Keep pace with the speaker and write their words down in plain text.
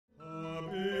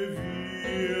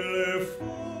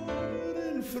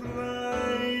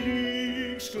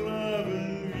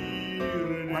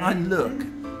when I look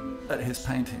at his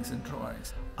paintings and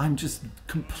drawings, I'm just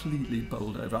completely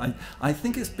bowled over. I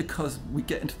think it's because we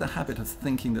get into the habit of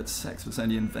thinking that sex was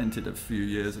only invented a few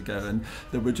years ago and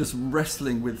that we're just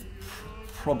wrestling with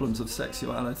problems of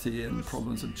sexuality and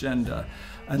problems of gender.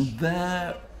 And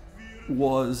there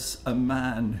was a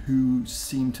man who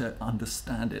seemed to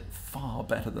understand it far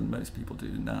better than most people do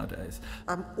nowadays.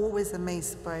 I'm always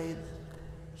amazed by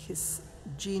his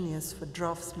genius for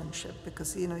draftsmanship,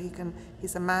 because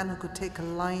he's a man who could take a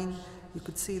line, you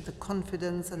could see the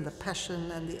confidence and the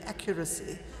passion and the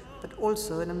accuracy, but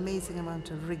also an amazing amount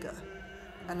of rigor.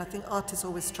 And I think artists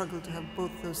always struggle to have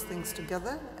both those things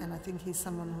together, and I think he's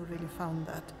someone who really found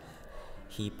that.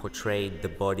 He portrayed the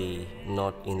body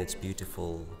not in its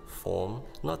beautiful form,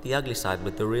 not the ugly side,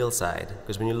 but the real side.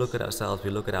 Because when you look at ourselves, we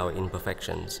look at our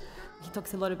imperfections. He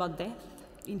talks a lot about death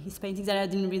in his paintings, and I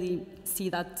didn't really see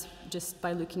that just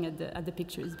by looking at the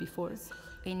pictures before.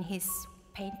 In his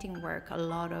painting work, a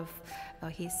lot of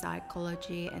his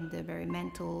psychology and the very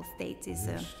mental states is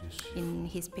in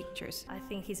his pictures. I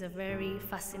think he's a very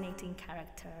fascinating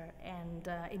character, and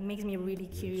it makes me really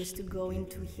curious to go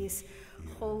into his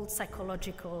whole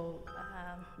psychological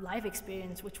life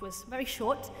experience, which was very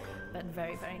short but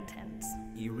very, very intense.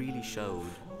 He really showed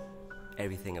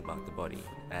everything about the body,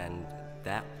 and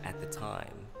that at the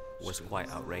time was quite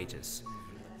outrageous.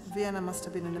 Vienna must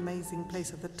have been an amazing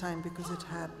place at the time, because it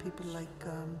had people like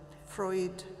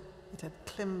Freud, it had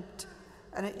Klimt,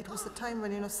 and it was the time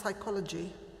when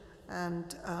psychology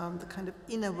and the kind of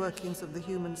inner workings of the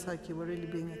human psyche were really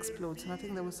being explored. And I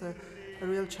think there was a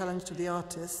real challenge to the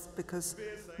artists, because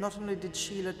not only did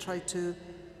Schiele try to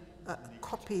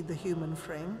copy the human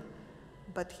frame,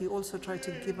 but he also tried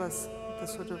to give us the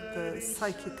sort of the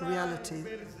psychic reality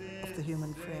of the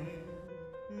human frame.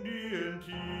 Die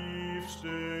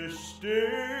tiefste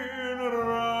Stille